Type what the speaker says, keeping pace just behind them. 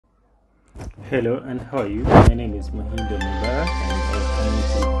Hello and how are you? My name is Mahinda Mubarak and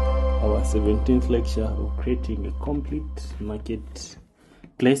welcome to our 17th lecture of creating a complete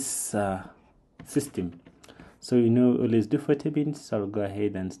marketplace system. So always do 40 minutes, so I'll go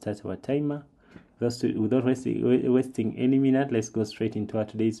ahead and start our timer. Without wasting any minute, let's go straight into our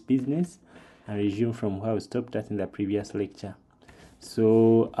today's business and resume from where we stopped at in the previous lecture.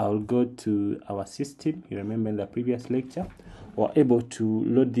 So I'll go to our system. You remember in the previous lecture, we're able to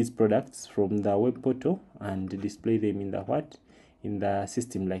load these products from the web portal and display them in the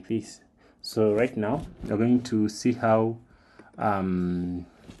system like this. So right now we're going to see how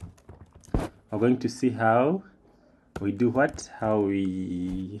we do how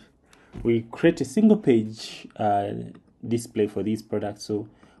we create a single page display for these products. So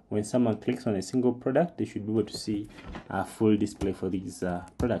when someone clicks on a single product, they should be able to see a full display for these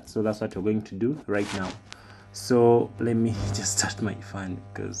products. So that's what we're going to do right now. So let me just start my fan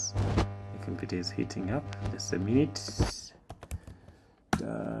because the computer is heating up. Just a minute.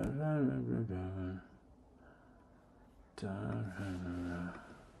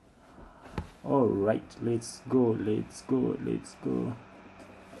 All right, let's go.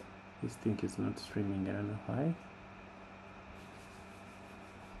 This thing is not streaming. I don't know why.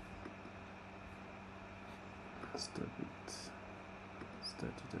 Stop it.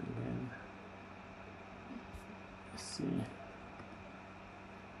 Start it again. Let's see.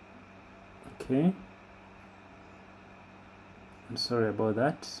 Okay. I'm sorry about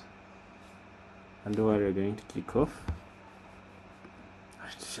that. And don't worry, we're going to click off. I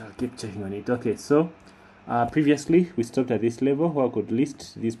shall keep checking on it. Okay, so previously we stopped at this level where I could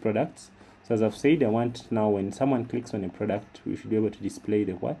list these products. So as I've said, I want now when someone clicks on a product, we should be able to display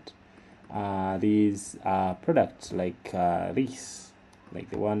the these products like this, like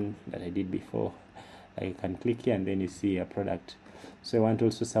the one that I did before. I can click here and then you see a product. So I want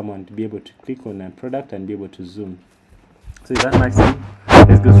also someone to be able to click on a product and be able to zoom. So is that nice?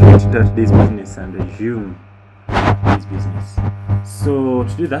 Let's go straight to today's business and resume this business. So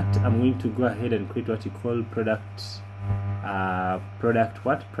to do that, I'm going to go ahead and create what you call product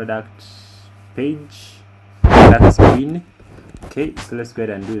page, product screen. Okay, so let's go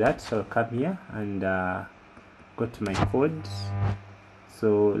ahead and do that. So I'll come here and go to my code.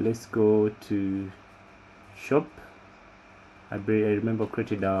 So let's go to shop. I remember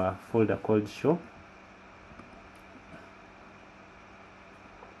created a folder called shop,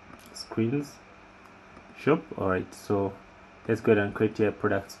 screens, shop. Alright, so let's go ahead and create a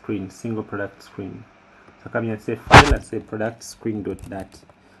product screen, single product screen. So come here and say file and say product screen.dat.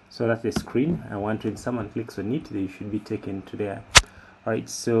 So that's the screen. I want when someone clicks on it, they should be taken to there. Alright,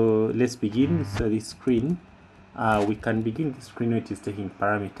 so let's begin. So this screen, we can begin the screen which is taking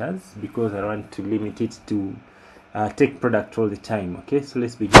parameters because I want to limit it to take product all the time. Okay, so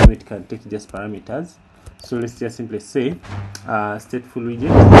let's begin with can take just parameters. So let's just simply say stateful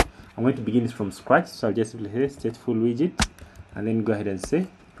widget. I'm going to begin this from scratch, so I'll just simply say stateful widget and then go ahead and say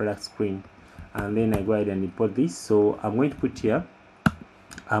product screen, and then I go ahead and import this. So I'm going to put here,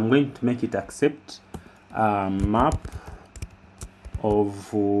 I'm going to make it accept map of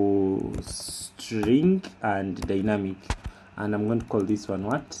string and dynamic, and I'm going to call this one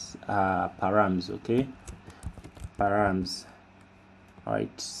what params. Okay, params.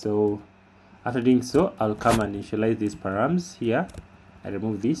 Alright, so after doing so, I'll come and initialize these params here. I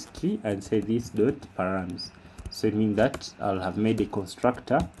remove this key and say this dot params. So it means that I'll have made a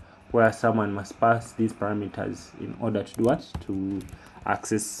constructor where someone must pass these parameters in order to do what? To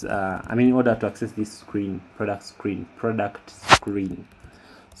access in order to access this screen, product screen.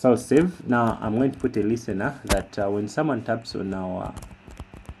 So I'll save. Now I'm going to put a listener that when someone taps on our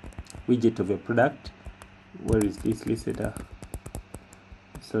widget of a product, where is this listener?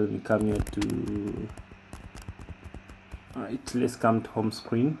 So we come here to, alright, let's come to home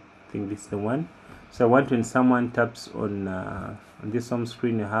screen. I think this is the one. So I want when someone taps on this home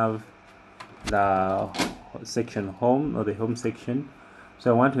screen, you have the section home or the home section.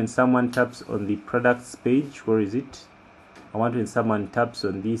 So I want when someone taps on the products page, where is it? I want when someone taps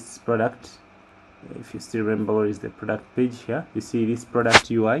on this product, if you still remember where is the product page here, you see this product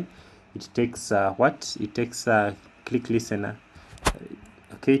UI, it takes it takes a click listener.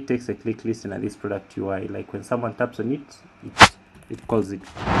 Okay, it takes a click listener, this product UI, like when someone taps on it, it calls it.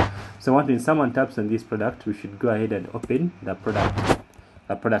 So when someone taps on this product, we should go ahead and open the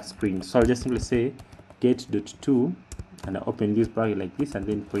product screen. So I'll just simply say get.to and I open this bracket like this and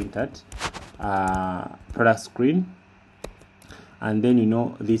then point at product screen, and then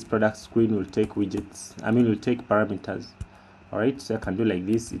this product screen will take widgets, will take parameters. Alright, so I can do like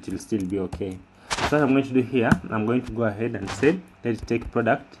this, it will still be okay. So what I'm going to do here, I'm going to go ahead and say let it take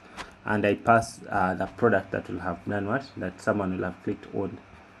product and I pass the product that will have done what, that someone will have clicked on.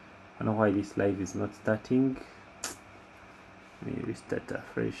 I don't know why this live is not starting. Let me restart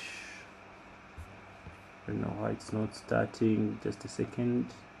afresh. I don't know why it's not starting. Just a second.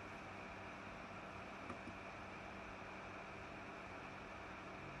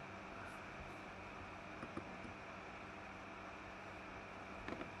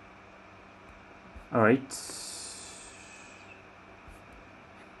 All right.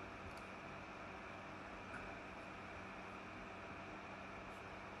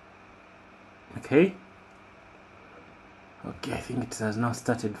 Okay. Okay, I think it has now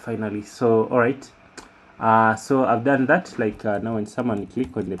started finally. So, all right. So I've done that. Like now, when someone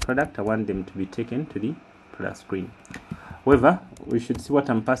click on the product, I want them to be taken to the product screen. However, we should see what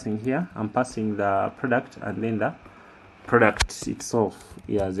I'm passing here. I'm passing the product and then the product itself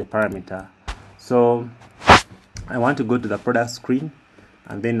as a parameter. So I want to go to the product screen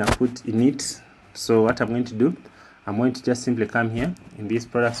and then I put init. So what I'm going to do, I'm going to just simply come here in this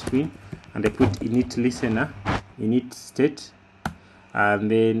product screen and I put init listener, init state,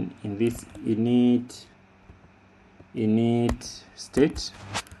 and then in this init state,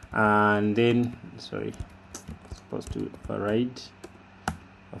 and then sorry, it's supposed to override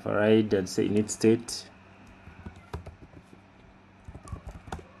and say init state.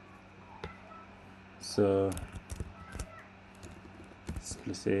 So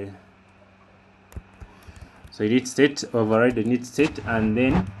let's say so init state, override the init state, and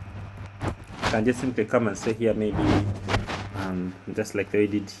then I can just simply come and say here maybe just like I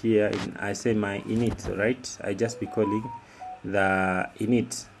did here I say my init, right? I just be calling the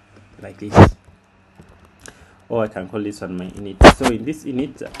init like this, or I can call this one my init. So in this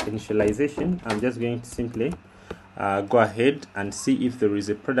init initialization, I'm just going to simply go ahead and see if there is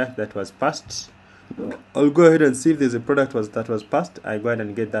a product that was passed. I'll go ahead and see if there's a product that was passed. I go ahead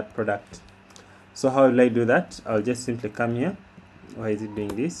and get that product. So how will I do that? I'll just simply come here. Why is it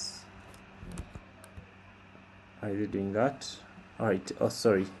doing this? Why is it doing that? Alright, oh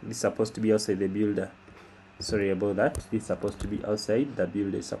sorry, this is supposed to be outside the builder. Sorry about that. This is supposed to be outside the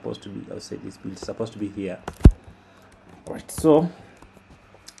builder. Is supposed to be outside this build. It's supposed to be here. Alright, so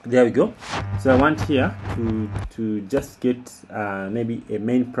there we go. So I want here to just get maybe a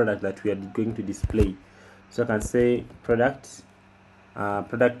main product that we are going to display. So I can say product, and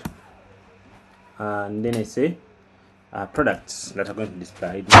then I say products that are going to display.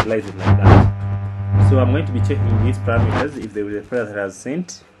 I initialize it like that. So I'm going to be checking these parameters if there is a product that has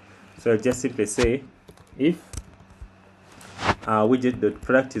sent. So I'll just simply say if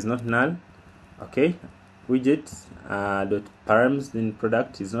widget.product is not null, okay, widget dot params then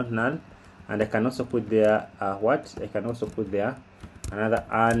product is not null, and I can also put there I can also put there another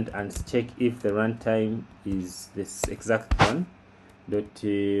and check if the runtime is this exact one. Dot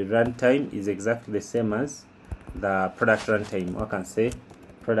runtime is exactly the same as the product runtime. I can say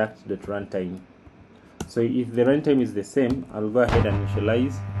product dot runtime. So if the runtime is the same, I'll go ahead and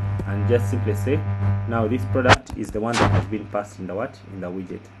initialize and just simply say now this product is the one that has been passed in the in the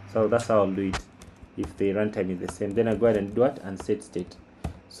widget. So that's how I'll do it if the runtime is the same. Then I go ahead and do it and set state.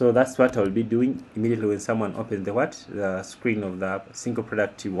 So that's what I'll be doing immediately when someone opens the screen of the single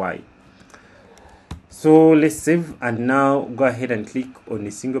product UI. So let's save and now go ahead and click on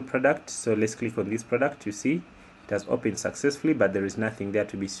the single product. So let's click on this product. You see it has opened successfully, but there is nothing there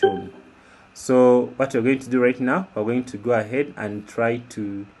to be shown. So what we're going to do right now, we're going to go ahead and try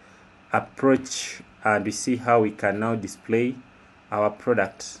to approach and we see how we can now display our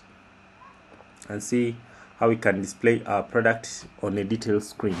product and see how we can display our product on a detailed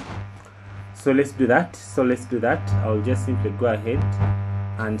screen. So let's do that. I'll just simply go ahead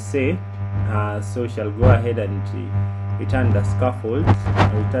and say so shall go ahead and return the scaffold.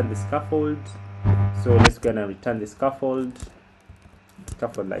 So let's go and return the scaffold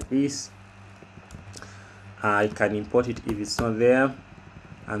like this. I can import it if it's not there,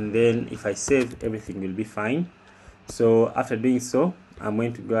 and then if I save, everything will be fine. So after doing so, I'm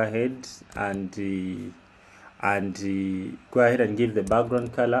going to go ahead and go ahead and give the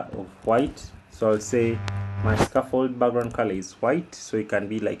background color of white. So I'll say my scaffold background color is white, so it can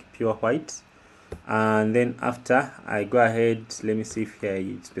be like pure white. And then after I go ahead, let me see if here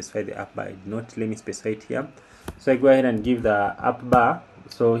I specify the up bar. I did not. Let me specify it here. So I go ahead and give the up bar.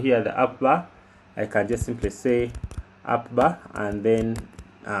 So here the up bar, I can just simply say up bar, and then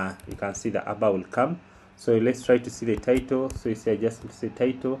you can see the up bar will come. So let's try to see the title. So you see I just say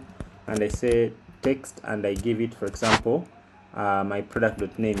title and I say text and I give it, for example, my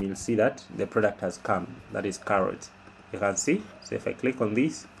product.name. You'll see that the product has come, that is carrot. You can see. So if I click on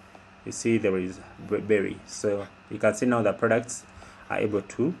this, you see there is berry. So you can see now the products are able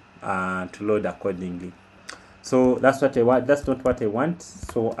to to load accordingly. So that's what I want. That's not what I want.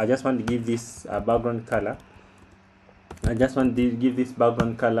 So I just want to give this background color. I just want to give this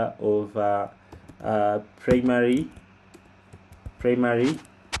background color of primary.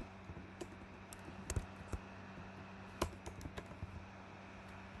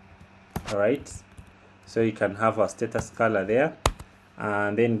 All right. So you can have a status color there,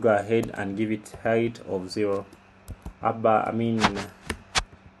 and then go ahead and give it height of 0.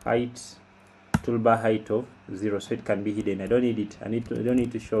 Height, toolbar height of 0, so it can be hidden. I don't need it. I don't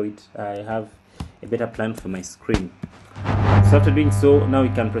need to show it. I have a better plan for my screen. So after doing so, now we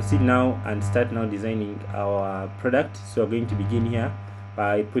can proceed now and start now designing our product. So we're going to begin here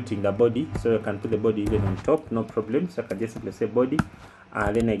by putting the body. So I can put the body even on top, no problem. So I can just simply say body,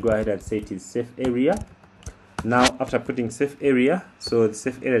 and then I go ahead and say it is safe area. Now after putting safe area, so the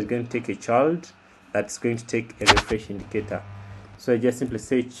safe area is going to take a child that's going to take a refresh indicator. So I just simply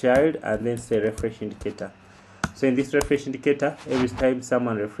say child and then say refresh indicator. So in this refresh indicator, every time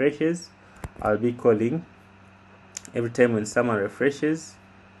someone refreshes, I'll be calling. Every time when someone refreshes,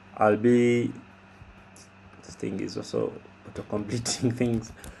 I'll be, this thing is also auto-completing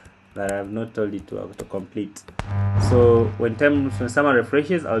things that I have not told it to auto-complete. So when someone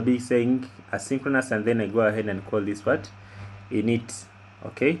refreshes, I'll be saying asynchronous, and then I go ahead and call this what? Init.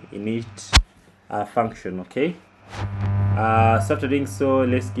 Okay, init function. Okay. So after doing so,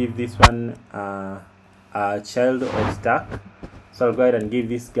 let's give this one a child of stack. So I'll go ahead and give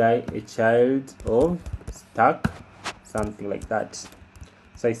this guy a child of stack, something like that.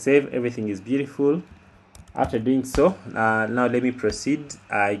 So I save, everything is beautiful. After doing so, now let me proceed.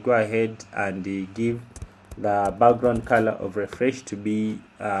 I go ahead and give the background color of refresh to be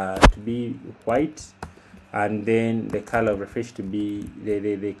white, and then the color of refresh to be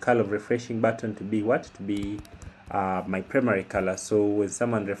the color of refreshing button to be what? To be my primary color. So when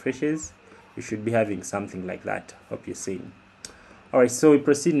someone refreshes, you should be having something like that. Hope you're seeing. Alright, so we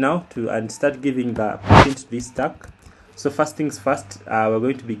proceed now and start giving the content to this stack. So first things first, we're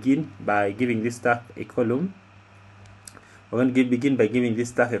going to begin by giving this stack a column. We're going to begin by giving this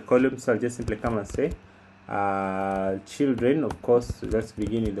stack a column. So I'll just simply come and say children. Of course, let's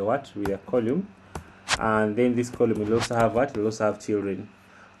begin with the what? With a column. And then this column will also have what? Will also have children.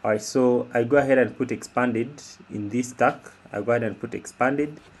 Alright, so I go ahead and put expanded in this stack. I go ahead and put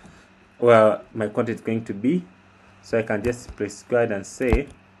expanded where my content is going to be. So I can just go ahead and say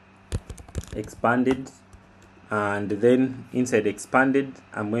expanded, and then inside expanded,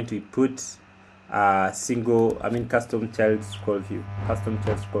 I'm going to put custom child scroll view. Custom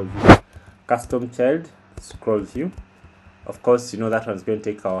child scroll view. Of course, you know that one's going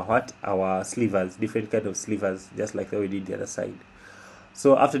to take our what? Our slivers, different kind of slivers, just like that we did the other side.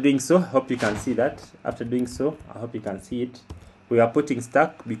 So after doing so, I hope you can see that. After doing so, I hope you can see it. We are putting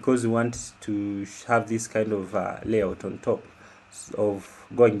stack because we want to have this kind of layout on top of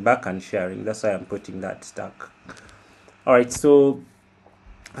going back and sharing. That's why I'm putting that stack. All right. So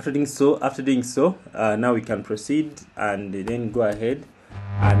after doing so, now we can proceed and then go ahead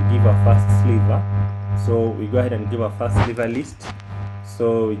and give our first sliver. So we go ahead and give our first sliver list.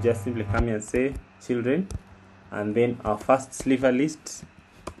 So we just simply come here and say children, and then our first sliver list.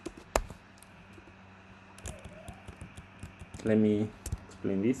 Let me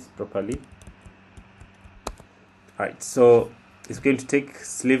explain this properly. Alright, so it's going to take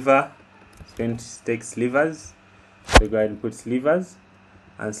sliver, it's going to take slivers. So go ahead and put slivers,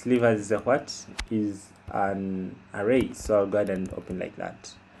 and slivers is a what? Is an array. So I'll go ahead and open like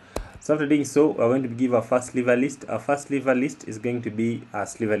that. So after doing so, we're going to give our first sliver list. Our first sliver list is going to be a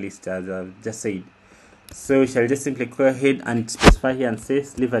sliver list, as I've just said. So we shall just simply go ahead and specify here and say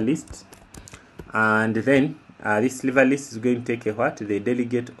sliver list, and then this sliver list is going to take a what? The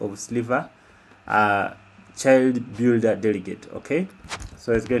delegate of sliver child builder delegate. Okay,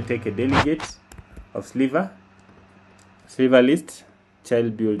 so it's going to take a delegate of sliver list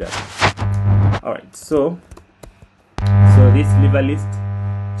child builder. All right, so this sliver list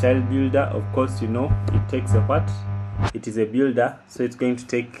child builder, of course, you know, it takes a what? It is a builder, so it's going to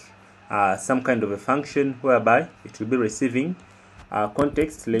take some kind of a function whereby it will be receiving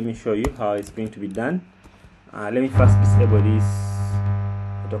context. Let me show you how it's going to be done. Let me first disable this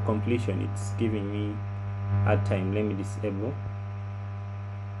auto completion. It's giving me hard time. Let me disable.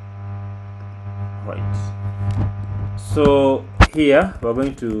 Right. So here we're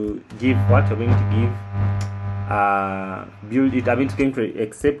going to give what? We're going to give build it. It's going to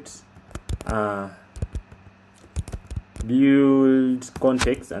accept build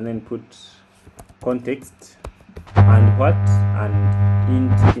context, and then put context and what? And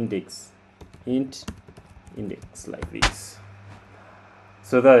int index like this.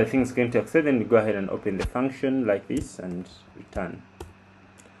 So that the thing is going to accept, then we go ahead and open the function like this and return.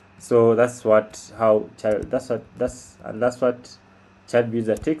 So that's what child builds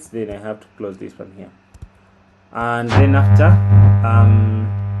a text. Then I have to close this one here, and then after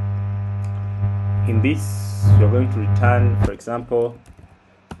in this we're going to return, for example,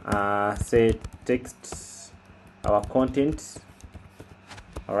 say text our content.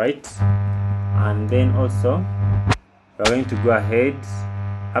 All right, and then also we're going to go ahead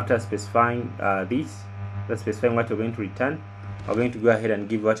after specifying specifying what we're going to return. We're going to go ahead and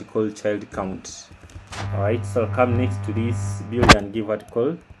give what we call child count. All right, so I'll come next to this build and give what we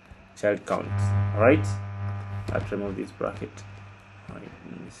call child count. All right, let's remove this bracket. All right,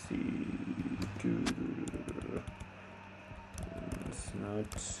 let me see. It's not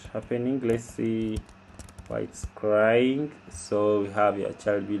happening. Let's see why it's crying. So we have your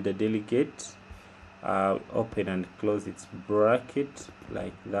child builder delegate. Open and close its bracket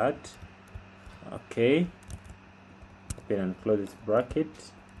like that. Okay, open and close its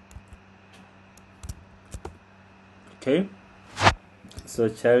bracket. Okay, so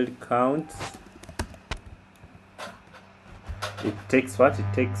child count, it takes what?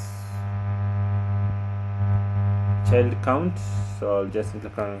 It takes child count. So I'll just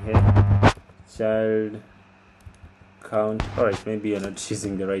simply come here, child count. Alright, maybe you're not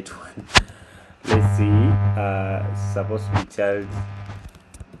choosing the right one. Let's see, it's supposed to be child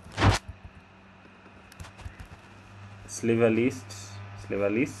sliver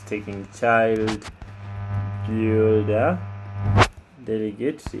list, taking child builder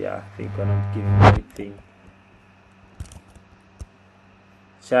delegate. Yeah, I think we're not giving the right thing.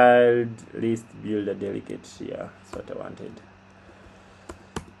 Child list builder delegate. Yeah, that's what I wanted.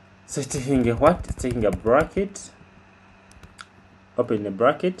 So it's taking a what? It's taking a bracket, open the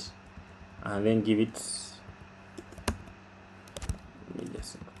bracket, and then give it. Let me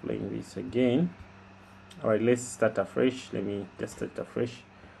just explain this again. Alright, let's start afresh. Let me just start afresh.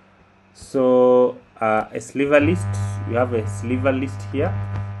 So a sliver list, you have a sliver list here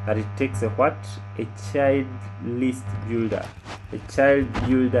that it takes a what? A child list builder, a child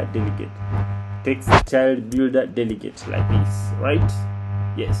builder delegate. Takes a child builder delegate like this, right?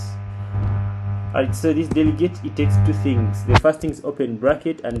 Yes. Alright, so this delegate, it takes two things. The first thing is open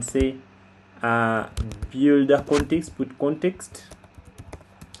bracket and say builder context, put context,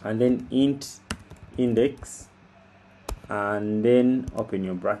 and then int index, and then open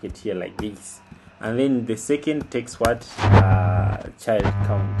your bracket here like this, and then the second takes what? Child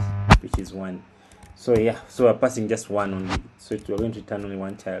count, which is 1. So yeah, so we're passing just one only, so we're going to return only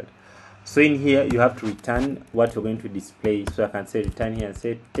one child. So in here you have to return what you're going to display. So I can say return here and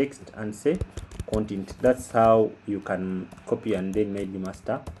say text and say content. That's how you can copy and then maybe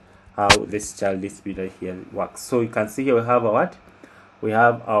master how this child list builder here works. So you can see here we have a what? We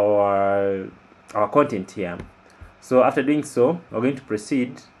have our content here. So after doing so, we're going to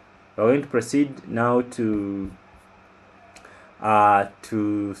proceed. We're going to proceed now to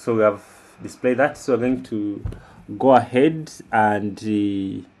so we have displayed that. So we're going to go ahead and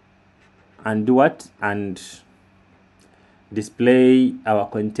do what? And display our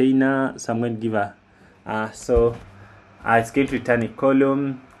container. So I'm going to give a it's going to return a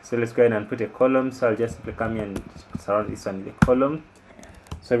column. So let's go ahead and put a column. So I'll just simply come here and surround this one with a column.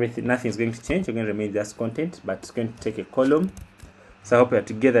 So nothing is going to change. We're going to remain just content, but it's going to take a column. So I hope we're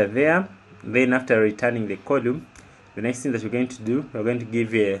together there. Then after returning the column, the next thing that we're going to do, we're going to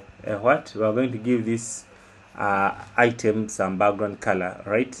give a what? We're going to give this item some background color,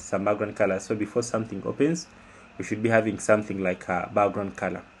 right? Some background color. So before something opens, we should be having something like a background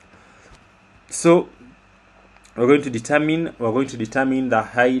color. So we're going to determine the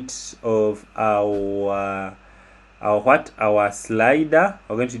height of our slider.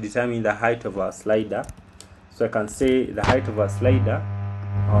 We're going to determine the height of our slider. So I can say the height of our slider,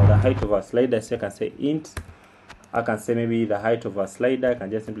 or the height of our slider. So I can say int. I can say maybe the height of our slider. I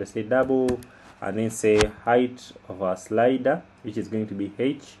can just simply say double and then say height of our slider, which is going to be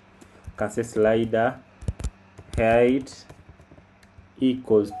h. I can say slider height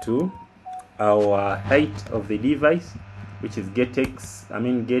equals to our height of the device, which is get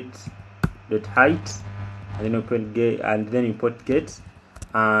dot height, and then open get, and then import get,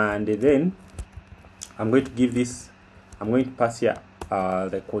 and then I'm going to give this, I'm going to pass here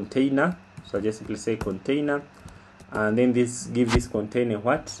the container. So I just simply say container, and then give this container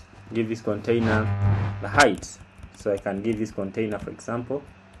what? Give this container the height. So I can give this container, for example,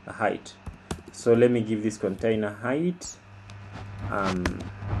 the height. So let me give this container height.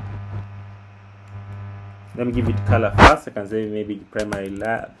 Let me give it color first. I can say maybe primary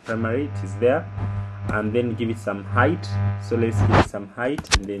it is there, and then give it some height. So let's give it some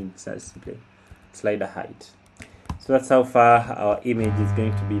height, and then simply slider height. So that's how far our image is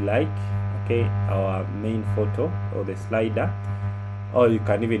going to be like. Okay, our main photo or the slider, or you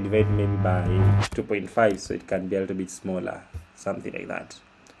can even divide maybe by 2.5 so it can be a little bit smaller, something like that.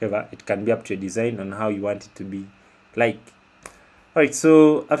 However, it can be up to your design on how you want it to be like. Alright,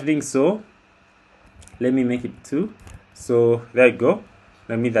 so after doing so, let me make it 2. So there you go.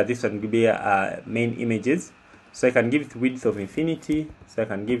 That means that this one will be main images. So I can give it width of infinity. So I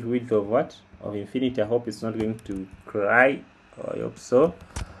can give width of what? Of infinity. I hope it's not going to cry. I hope so.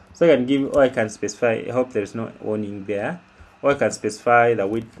 So I can give, or I can specify, I hope there's no warning there. Or I can specify the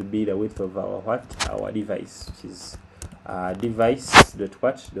width to be the width of our what? Our device, which is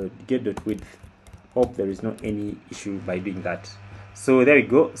device.what.get.width. Hope there is no any issue by doing that. So there we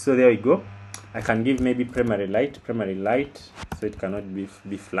go. I can give maybe primary light, so it cannot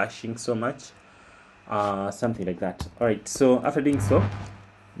be flashing so much, something like that. All right, so after doing so,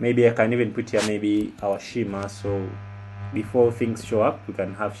 maybe I can even put here maybe our shimmer, so before things show up we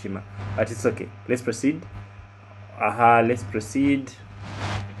can have shimmer, but it's okay. Let's proceed.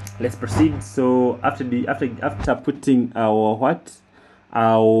 Let's proceed. So after putting our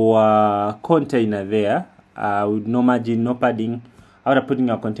container there, with no margin, no padding, after putting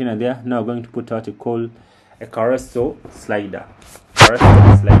our container there, now we're going to put what we call a carousel slider.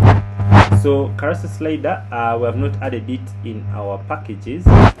 So carousel slider, we have not added it in our packages.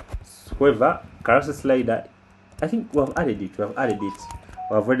 However, carousel slider, I think we have added it. We have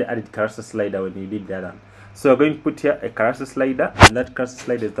already added carousel slider when we did that one. So we're going to put here a carousel slider, and that carousel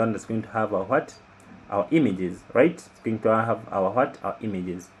slider is the one that's going to have our images, right? It's going to have our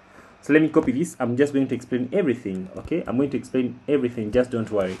images. So let me copy this. I'm just going to explain everything. Okay, I'm going to explain everything, just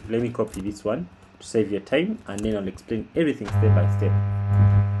don't worry. Let me copy this one to save your time, and then I'll explain everything step by step.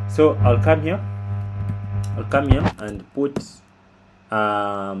 So I'll come here and put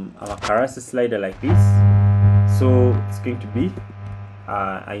our carousel slider like this. So it's going to be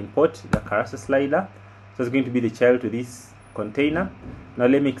I import the carousel slider, so it's going to be the child to this container. Now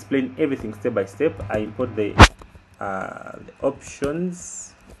let me explain everything step by step. I import the options.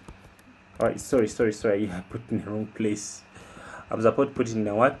 Alright, sorry, I put in the wrong place. I'm supposed to put in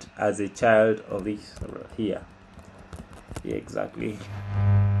the what as a child of this here. Yeah, exactly.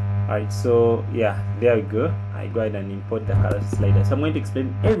 Alright, so yeah, there we go. I go ahead and import the carousel slider. So I'm going to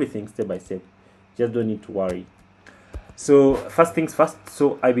explain everything step by step. Just don't need to worry. So first things first,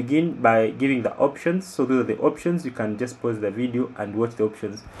 so I begin by giving the options. So those are the options. You can just pause the video and watch the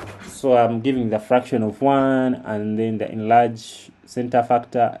options. So I'm giving the fraction of 1, and then the enlarge center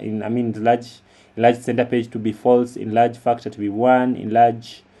factor enlarge center page to be false, enlarge factor to be 1,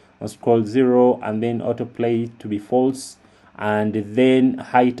 enlarge on scroll 0, and then autoplay to be false, and then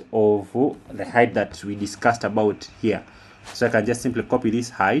height of the height that we discussed about here. So I can just simply copy this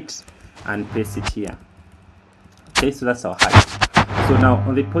height and paste it here. Okay, so that's our height. So now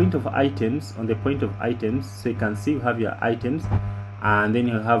on the point of items, so you can see you have your items, and then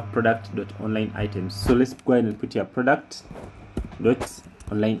you have product.online items. So let's go ahead and put your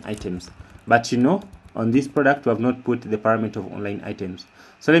product.online items. But on this product we have not put the parameter of online items.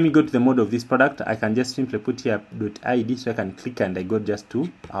 So let me go to the mode of this product. I can just simply put here .id, so I can click and I go just to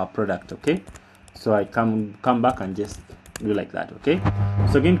our product. Okay, so I come back and just do like that. Okay,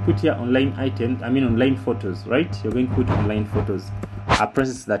 so you're going to put here online items, online photos, right? You're going to put online photos, a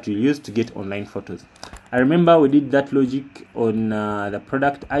process that you use to get online photos. I remember we did that logic on the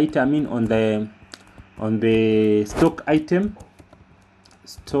product item, on the stock item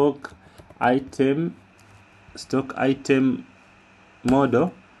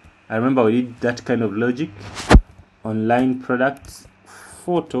model. I remember we did that kind of logic. Online products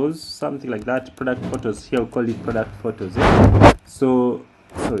photos, something like that. Product photos, here we'll call it product photos. So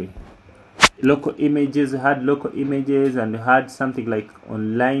sorry, local images, had local images, and had something like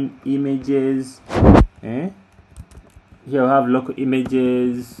online images. Here we have local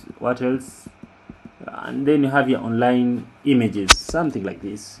images. What else? And then you have your online images, something like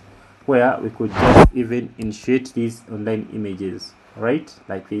this, where we could just even initiate these online images, right?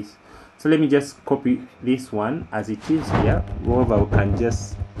 Like this. So let me just copy this one as it is here. However, we can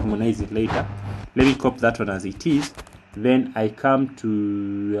just harmonize it later. Let me copy that one as it is. Then I come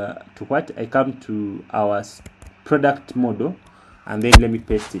to what? I come to our product model, and then let me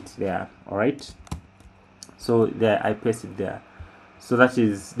paste it there. All right. So there, I paste it there. So this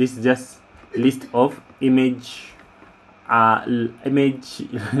is just list of image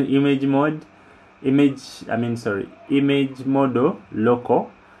model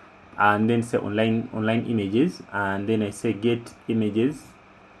local, and then say online images, and then I say get images,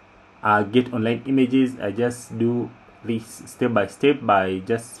 get online images, I just do this step by step by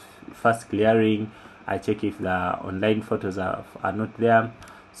just first clearing. I check if the online photos are not there.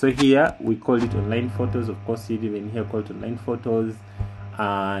 So here we call it online photos. Of course, you even here call it online photos.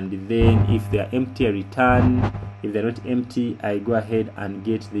 And then if they are empty, I return. If they're not empty, I go ahead and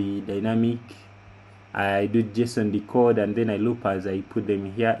get the dynamic. I do JSON decode, and then I loop as I put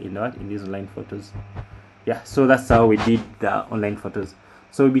them here in these online photos. Yeah, so that's how we did the online photos.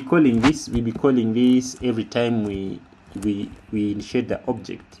 So we'll be calling this every time we initiate the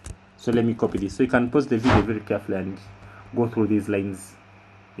object. So let me copy this. So you can pause the video very carefully and go through these lines.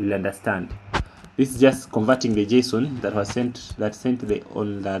 You'll understand. This is just converting the JSON that was sent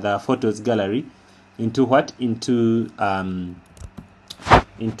the photos gallery into what? Into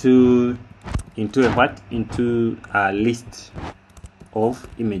a list of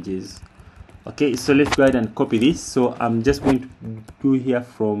images. Okay, so let's go ahead and copy this. So I'm just going to do here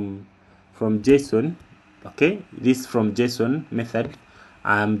from JSON. Okay, this from JSON method.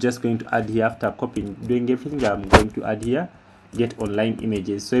 I'm just going to add here after doing everything. I'm going to add here get online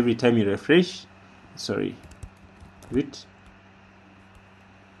images. So every time you refresh,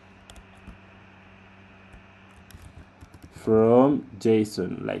 from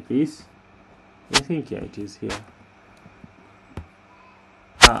JSON like this. I think yeah, it is here.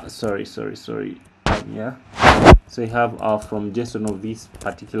 Sorry. Yeah. So we have from JSON of this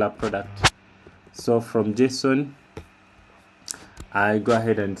particular product. So from JSON, I go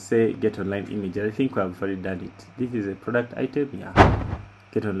ahead and say get online images. I think we have already done it. This is a product item. Yeah.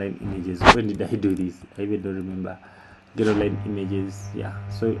 Get online images. When did I do this? I even don't remember. Get online images. Yeah.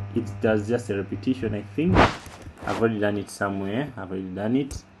 So it does just a repetition. I think I've already done it somewhere. I've already done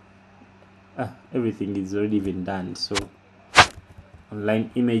it. Everything is already been done. So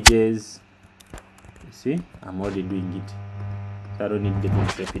online images. You see, I'm already doing it. So I don't need to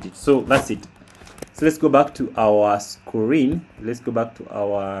repeat it. So that's it. So let's go back to our screen. Let's go back to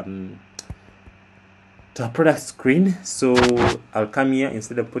our product screen. So I'll come here,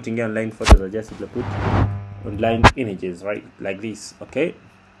 instead of putting here online photos, I'll just simply put online images, right? Like this. Okay.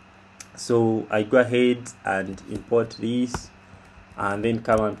 So I go ahead and import this, and then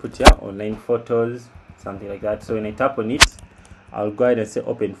come and put here online photos, something like that. So when I tap on it, I'll go ahead and say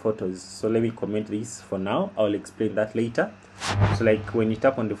open photos. So let me comment this for now. I'll explain that later. So like when you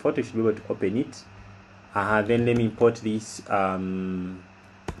tap on the photo, you should be able to open it. Then let me import this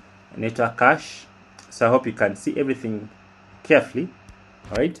network cache. So I hope you can see everything carefully.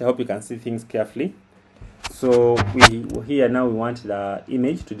 All right, I hope you can see things carefully. So we want the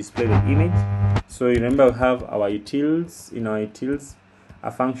image to display the image. So remember, we have our utils. In our utils, a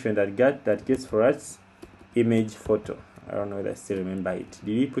function that gets for us image photo. I don't know whether I still remember it.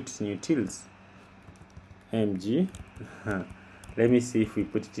 Did we put it in utils? MG. Let me see if we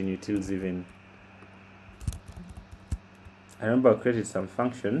put it in utils even. I remember I created some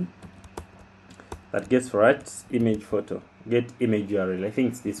function that gets for us image photo. Get image URL. I think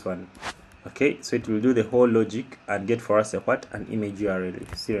it's this one. Okay, so it will do the whole logic and get for us an image URL.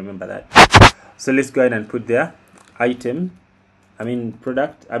 If you still remember that. So let's go ahead and put there item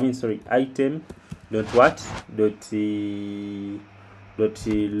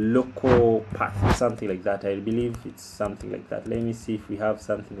local path, something like that. I believe it's something like that. Let me see if we have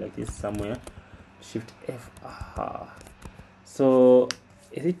something like this somewhere. Shift F. So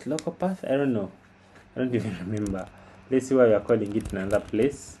is it local path? I don't know. I don't even remember. Let's see why we are calling it in another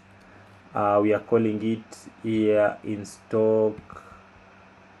place. We are calling it here in stock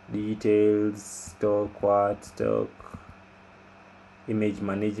details, stock image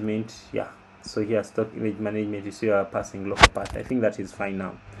management. Yeah, so here stock image management, you see we are passing local path. I think that is fine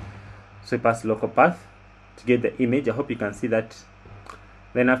now. So we pass local path to get the image. I hope you can see that.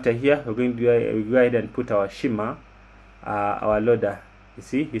 Then after here, we're going to go ahead and put our schema, our loader. You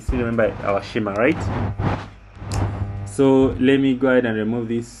see, you still remember our schema, right? So let me go ahead and remove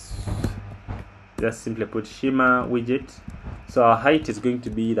this. Just simply put schema widget. So our height is going to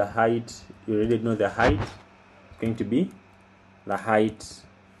be the height. You already know the height. It's going to be the height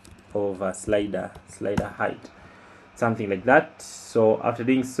of a slider height, something like that. So after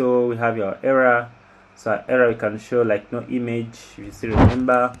doing so, we have your error. So our error, we can show like no image. If you still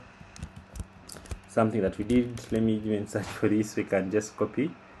remember something that we did, let me even search for this. We can just copy.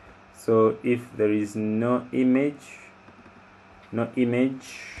 So if there is no image, let me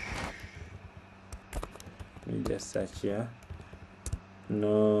just search here,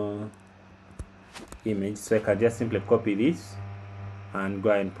 no image. So I can just simply copy this and go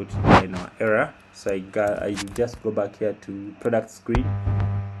ahead and put it in our error. So I just go back here to product screen,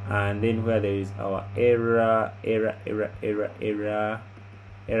 and then where there is our error,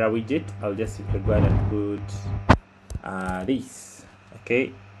 error widget, I'll just simply go ahead and put this.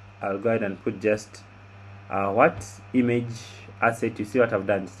 Okay, I'll go ahead and put just what image asset. You see what I've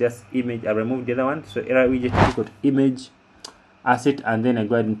done? It's just image. I removed the other one, so error widget is equal to image asset, and then I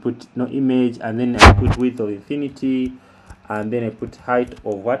go ahead and put no image, and then I put width of infinity, and then I put height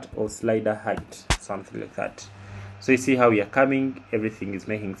of what, of slider height, something like that. So you see how we are coming, everything is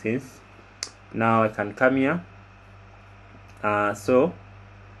making sense. Now I can come here. Yep,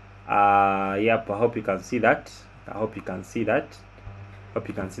 I hope you can see that. Hope you can see that. So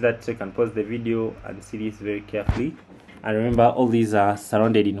you can pause the video and see this very carefully. And remember, all these are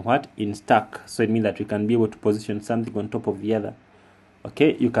surrounded in what? In stack. So it means that we can be able to position something on top of the other.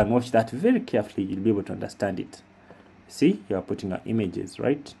 Okay, you can watch that very carefully. You'll be able to understand it. See, you are putting our images,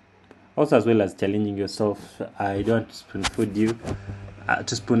 right? Also, as well as challenging yourself. I don't want to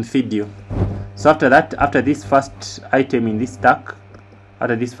spoon feed you. So after that, after this first item in this stack,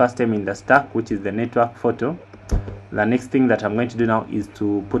 which is the network photo, the next thing that I'm going to do now is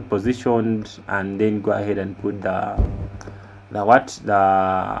to put positioned, and then go ahead and put the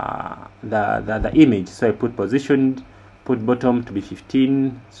image. So I put positioned, put bottom to be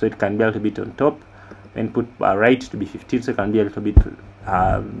 15, so it can be a little bit on top, then put right to be 15, so it can be a little bit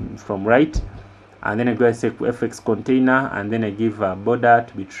from right, and then I go and say fx container, and then I give a border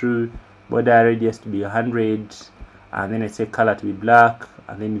to be true, border radius to be 100, and then I say color to be black,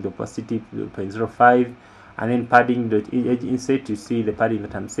 and then the opacity to 0.05, and then padding dot edge inset. You see the padding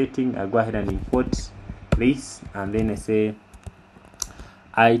that I'm setting. I go ahead and import this, and then I say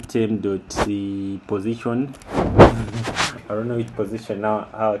item dot the position. I don't know which position now,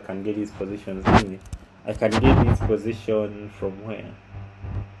 how I can get these positions. I can get this position from where?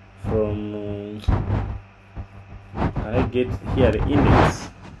 From can I get here the index?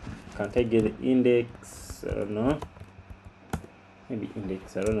 Can't I get the index? I don't know. Maybe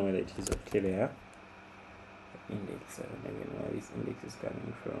index. I don't know whether it is okay there. Index. I don't even know where this index is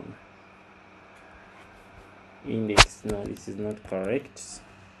coming from. Index. No, this is not correct.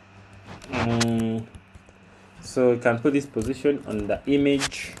 So you can put this position on the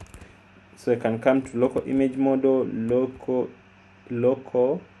image. So I can come to local image model, local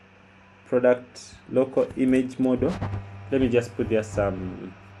product, local image model. Let me just put there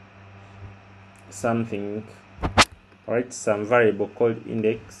something. Alright, some variable called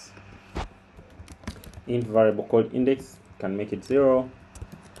index. Int variable called index, can make it 0.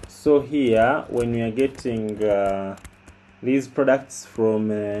 So here, when we are getting these products from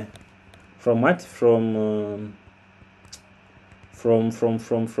what? From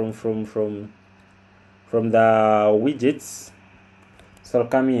the widgets. So I'll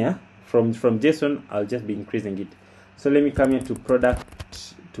come here from JSON. I'll just be increasing it. So let me come here to product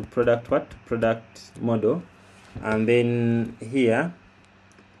model, and then here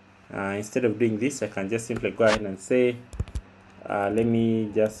instead of doing this, I can just simply go ahead and say let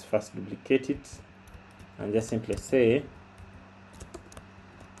me just first duplicate it and just simply say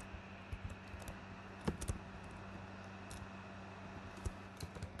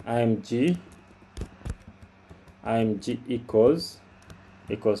img equals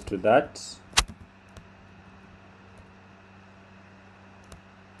to that,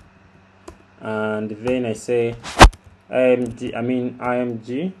 and then I say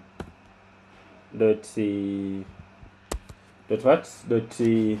img dot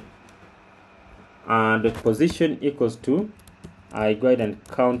position equals to, I go ahead and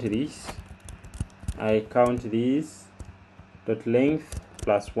count this, dot length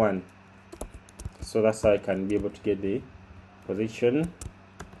plus 1. So that's how I can be able to get the position,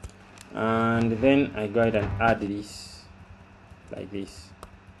 and then I go ahead and add this like this,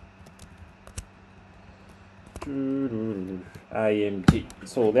 img.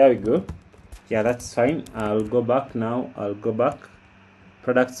 So there we go. Yeah, that's fine. I'll go back now.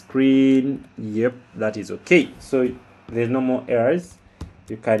 Product screen. Yep, that is okay. So there's no more errors.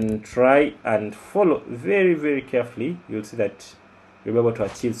 You can try and follow very, very carefully. You'll see that you'll be able to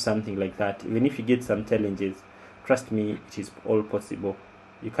achieve something like that. Even if you get some challenges, trust me, it is all possible.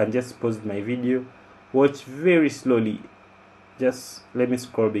 You can just pause my video, watch very slowly. Just let me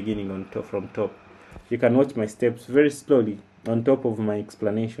scroll beginning on top, from top. You can watch my steps very slowly on top of my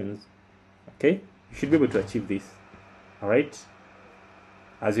explanations. Okay, you should be able to achieve this. All right,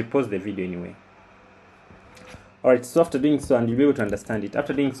 as you pause the video anyway. All right, so after doing so, and you'll be able to understand it.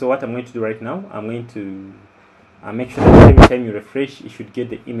 After doing so, what I'm going to do right now, I'm going to make sure that every time you refresh, you should get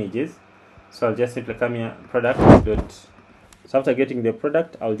the images. So I'll just simply come here, product dot. So after getting the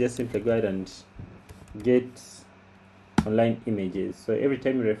product, I'll just simply go ahead and get online images. So every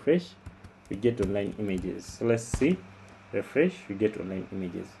time you refresh, we get online images. So let's see. refresh, you get online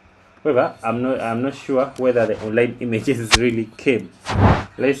images. However, I'm not sure whether the online images really came.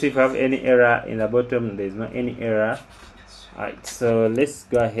 Let's see if I have any error in the bottom. There's not any error. Alright, so let's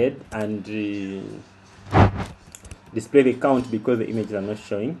go ahead and display the count because the images are not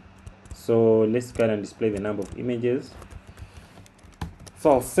showing. So let's go ahead and display the number of images.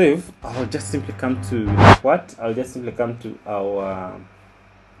 So I'll save. I'll just simply come to what? I'll just simply come to our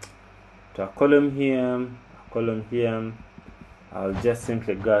column here. I'll just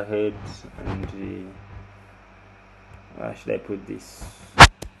simply go ahead and where should I put this?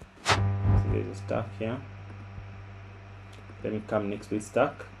 So there's a stack here. Let me come next to the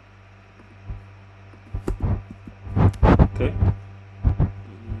stack. Okay.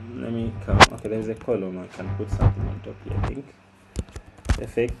 Let me come. Okay, there's a column. I can put something on top here, I think.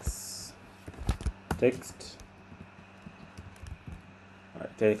 FX text.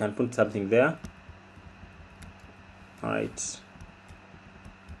 Alright, I can put something there. Alright.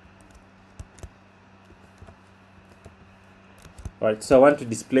 Alright, so I want to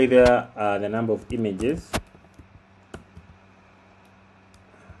display there the number of images.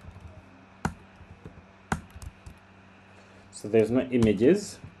 So there's no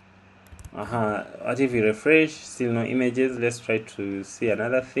images. What if we refresh? Still no images. Let's try to see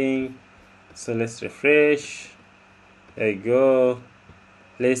another thing. So let's refresh. There you go.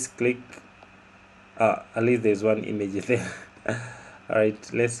 Let's click. At least there's one image there.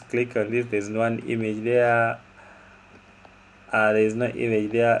 Alright, let's click on this. There's one image there. There's no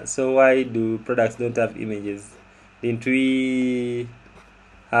image there. So why do products don't have images? Didn't we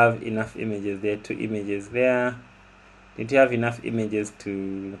have enough images? There are 2 images there. Didn't you have enough images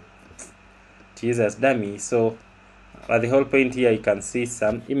to use as dummy? So the whole point here, you can see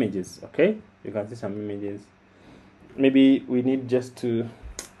some images. Okay, you can see some images. Maybe we need just to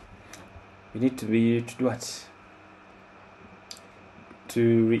do what?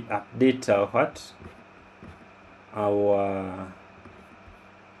 To re-update our what? Our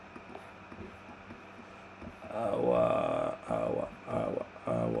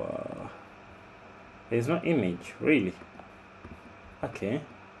there's no image really. Okay.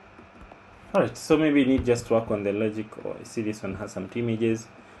 Alright, so maybe we need just to work on the logic. Or see, this one has some images.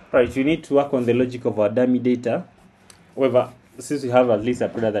 Alright, we need to work on the logic of our dummy data. However, since we have at least a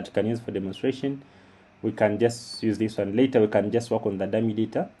product that we can use for demonstration, we can just use this one. Later we can just work on the dummy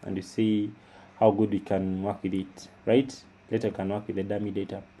data and you see how good we can work with it, right? Later we can work with the dummy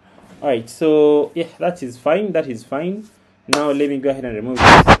data. Alright, so yeah, that is fine. Now let me go ahead and remove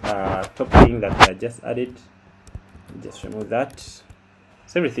this top thing that I just added. Just remove that.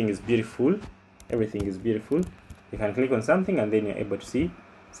 So everything is beautiful. You can click on something and then you're able to see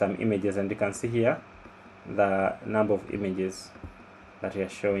some images, and you can see here the number of images that we are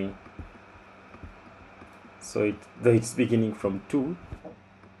showing. So though it's beginning from 2,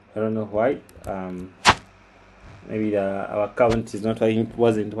 I don't know why. Maybe our count is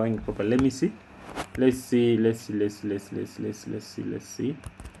wasn't working properly. Let me see. Let's see.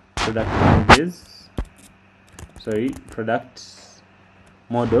 Product images. Sorry, product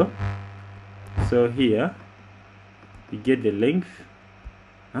model. So here we get the length.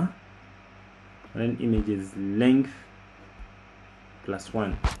 And then images length plus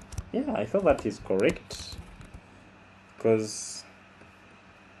 1. Yeah, I thought that is correct. Because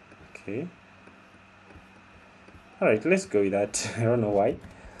okay. Alright, let's go with that. I don't know why.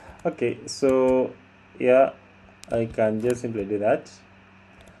 Okay, so yeah, I can just simply do that.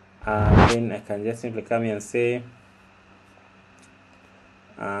 And then I can just simply come here and say,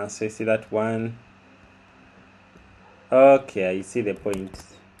 so you see that one. Okay, I see the point.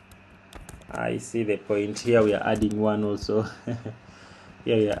 Here we are adding 1 also.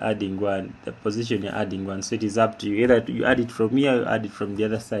 Here we are adding 1. The position you're adding 1. So it is up to you. Either you add it from here or you add it from the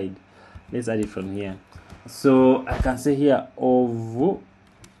other side. Let's add it from here. So I can say here of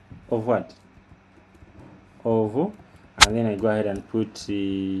what? And then I go ahead and put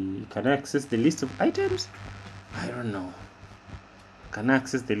can I access the list of items? I don't know. Can I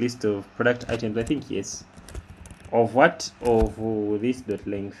access the list of product items? I think yes. Of what? Of this dot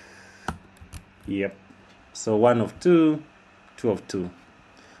length. Yep. So 1 of 2, 2 of 2.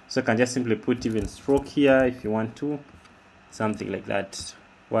 So I can just simply put even stroke here if you want to. Something like that.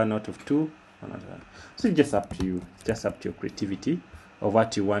 1 out of 2. 1 out of 1. So it's just up to you. Just up to your creativity of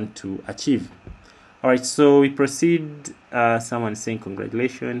what you want to achieve. Alright, so we proceed. Someone saying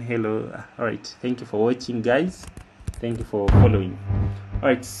congratulations. Hello. Alright, thank you for watching, guys. Thank you for following.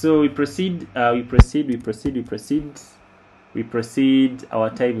 Alright, so we proceed. We proceed. Our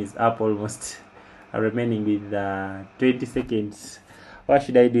time is up almost. Remaining with 20 seconds. What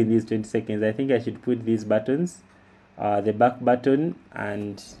should I do in these 20 seconds? I think I should put these buttons the back button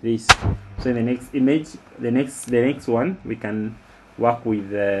and this. So in the next image, the next one, we can work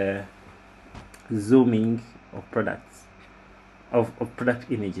with the zooming of products, of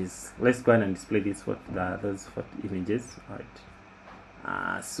product images. Let's go ahead and display this for those images. All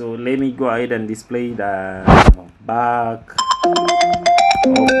right. So let me go ahead and display the back.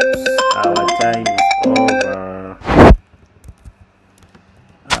 Oops, our time is over.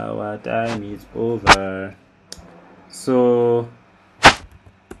 Our time is over. So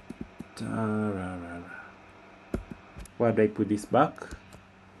where do I put this back?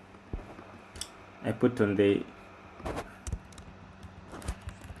 I put on the,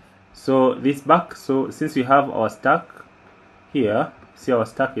 so this back. So since we have our stack here, see our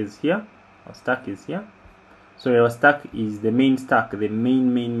stack is here, our stack is here. So our stack is the main stack, the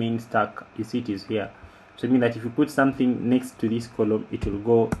main stack, you see it is here. So it means that if you put something next to this column, it will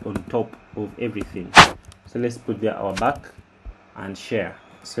go on top of everything. So let's put there our back and share,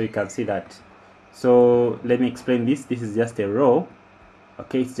 so you can see that. So let me explain this. This is just a row.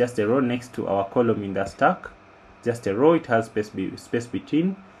 Okay, it's just a row next to our column in the stack. Just a row, it has space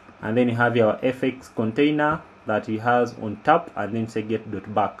between, and then you have your fx container that it has on top, and then say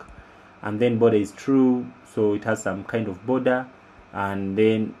get.back, and then border is true, so it has some kind of border, and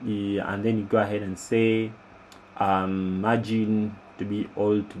then you go ahead and say margin to be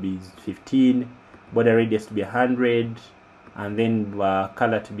 15, border radius to be 100, and then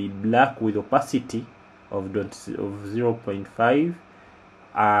color to be black with opacity of 0.5,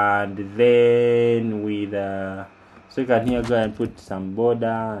 and then with so you can here go and put some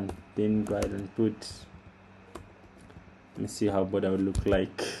border, and then go ahead and put, let me see how border would look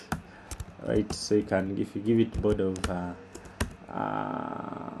like. Right, so you can, if you give it border of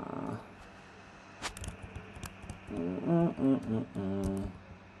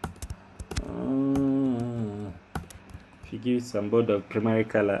if you give it some border of primary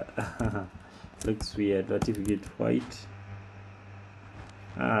color, looks weird. But if you get white,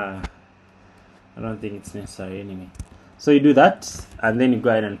 I don't think it's necessary anyway. So you do that, and then you go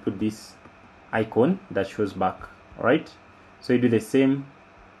ahead and put this icon that shows back. All right, so you do the same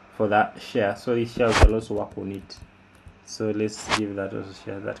for that share. So this share will also work on it. So let's give that also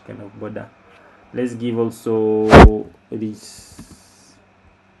share that kind of border. Let's give also this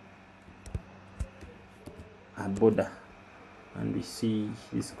a border, and we see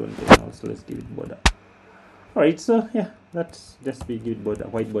this container also. Let's give it border. All right, so yeah, that's just be give it border,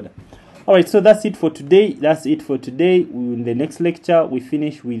 white border. All right, so that's it for today. In the next lecture, we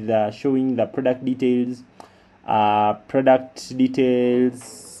finish with showing the product details,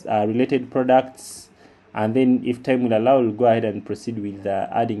 related products, and then if time will allow, we'll go ahead and proceed with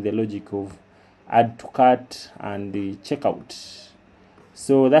adding the logic of add to cart and the checkout.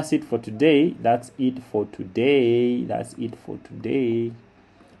 So that's it for today.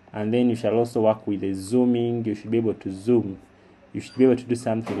 And then you shall also work with the zooming. You should be able to zoom. You should be able to do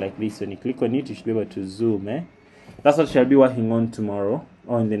something like this. When you click on it, you should be able to zoom. That's what I'll be working on tomorrow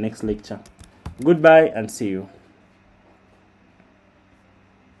or in the next lecture. Goodbye and see you.